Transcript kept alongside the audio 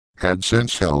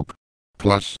AdSense help.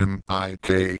 Plus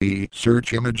MIKE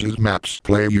search images maps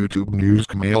play YouTube news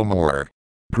mail more.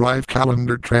 Drive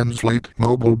calendar translate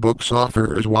mobile books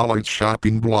offers wallet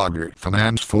shopping blogger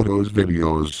finance photos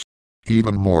videos.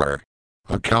 Even more.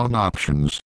 Account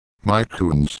options.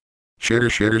 MyCoons. Share.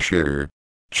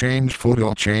 Change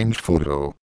photo.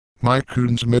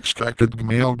 MyCoons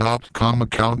mixed@gmail.com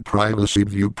account privacy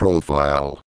view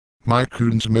profile.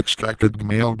 MyCoons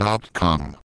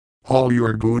mixed@gmail.com. All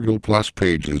your Google Plus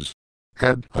pages.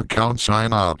 Head account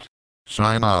sign out.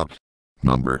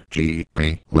 Number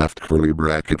GP left curly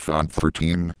bracket font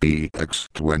 13 BX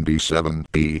 27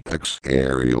 BX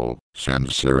Arial sans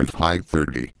serif height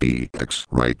 30 BX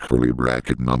right curly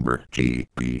bracket number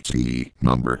GPC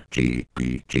number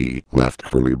GPG left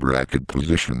curly bracket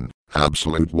position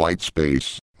absolute white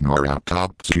space Nora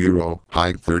top 0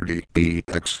 height 30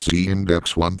 BXC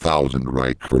index 1000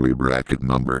 right curly bracket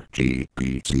number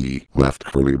GPC left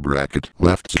curly bracket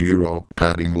left 0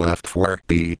 padding left 4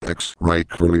 BX right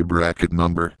curly bracket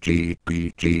number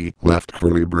GPG left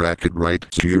curly bracket right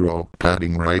 0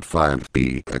 padding right 5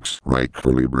 BX right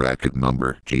curly bracket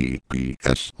number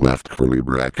GPS left curly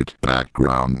bracket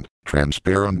background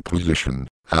transparent position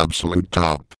absolute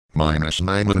top minus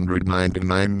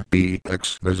 999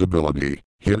 BX visibility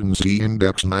hidden C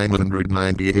index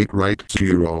 998 right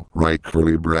 0 right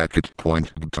curly bracket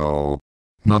point toe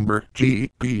number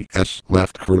GPS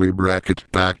left curly bracket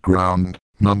background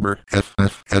number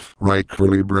FFF right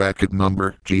curly bracket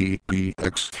number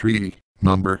GPX3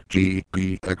 number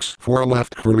GPX4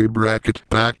 left curly bracket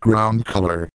background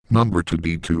color number to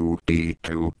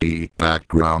D2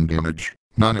 background image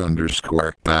none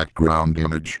underscore background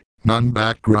image none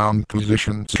background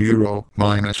position 0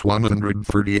 minus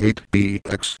 138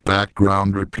 BX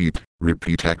background repeat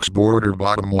X border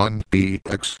bottom 1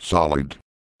 BX solid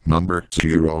number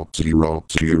 0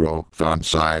 font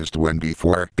size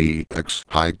 24 BX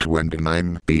height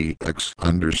 29 BX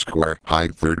underscore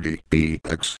height 30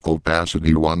 BX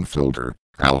opacity 1 filter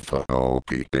alpha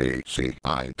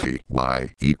OPACITY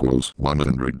equals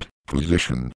 100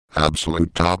 position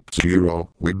absolute top 0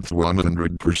 width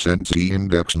 100% C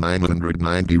index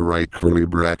 990 right curly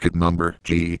bracket number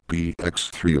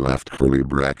GPX3 left curly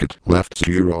bracket left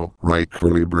 0 right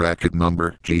curly bracket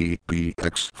number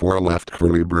GPX4 left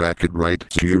curly bracket right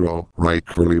 0 right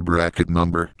curly bracket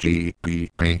number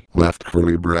GPP left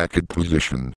curly bracket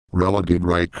position relative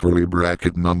right curly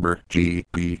bracket number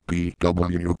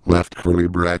GPPW left curly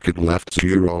bracket left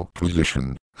 0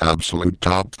 position absolute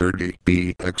top 30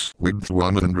 BX width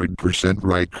 100%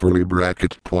 right curly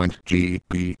bracket point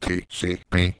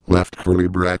GPTCP left curly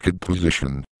bracket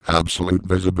position absolute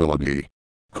visibility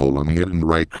hidden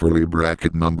right curly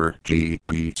bracket number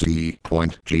GPC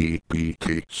point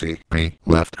GPTCP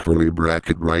left curly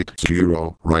bracket right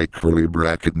 0 right curly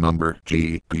bracket number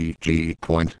GPG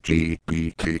point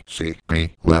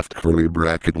GPTCP left curly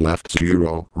bracket left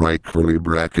 0 right curly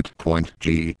bracket point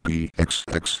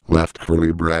GPXX left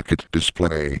curly bracket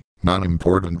display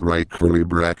non-important right curly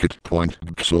bracket point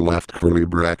so left curly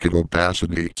bracket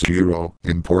opacity 0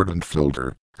 important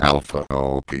filter alpha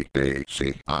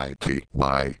OPACITY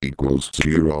equals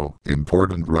 0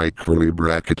 important right curly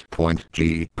bracket point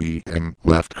GPM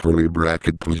left curly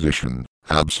bracket position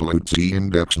absolute C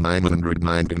index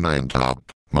 999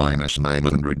 top minus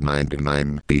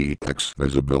 999 BX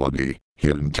visibility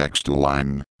hidden text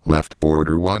line left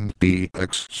border 1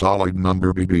 BX solid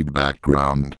number BB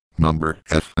background number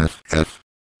FFF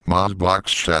Mozbox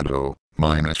shadow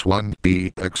minus 1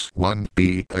 BX 1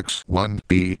 BX 1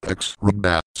 BX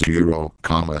Rabat 0,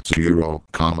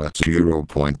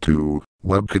 0.2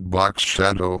 WebKit box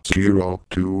shadow 0,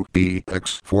 2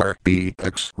 BX 4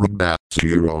 BX Rabat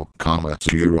 0,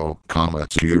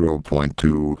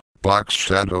 0.2 box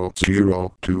shadow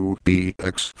 0, 2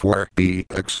 BX 4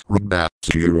 BX Rabat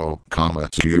 0,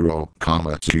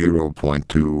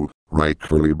 0.2 right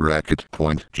curly bracket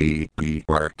point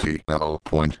GPRTL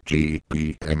point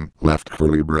GPM left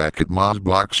curly bracket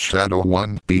Mozbox shadow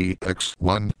 1 BX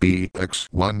 1 BX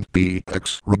 1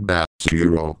 BX Rabat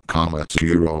 0,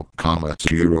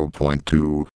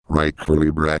 0.2 right curly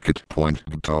bracket point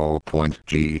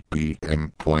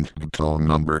GPM point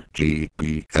number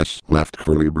GPS left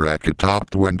curly bracket top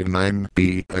 29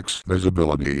 BX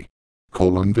visibility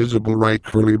visible right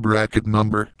curly bracket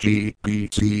number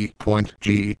GPC point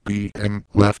GPM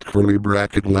left curly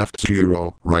bracket left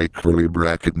 0 right curly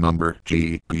bracket number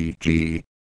GPG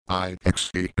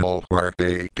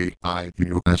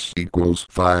IXELRADIUS equals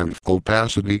 5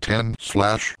 opacity 10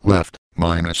 slash left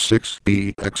minus 6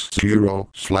 BX 0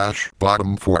 slash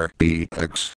bottom 4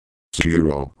 BX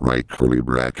 0 right curly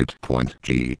bracket point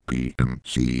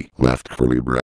GPMC left curly bracket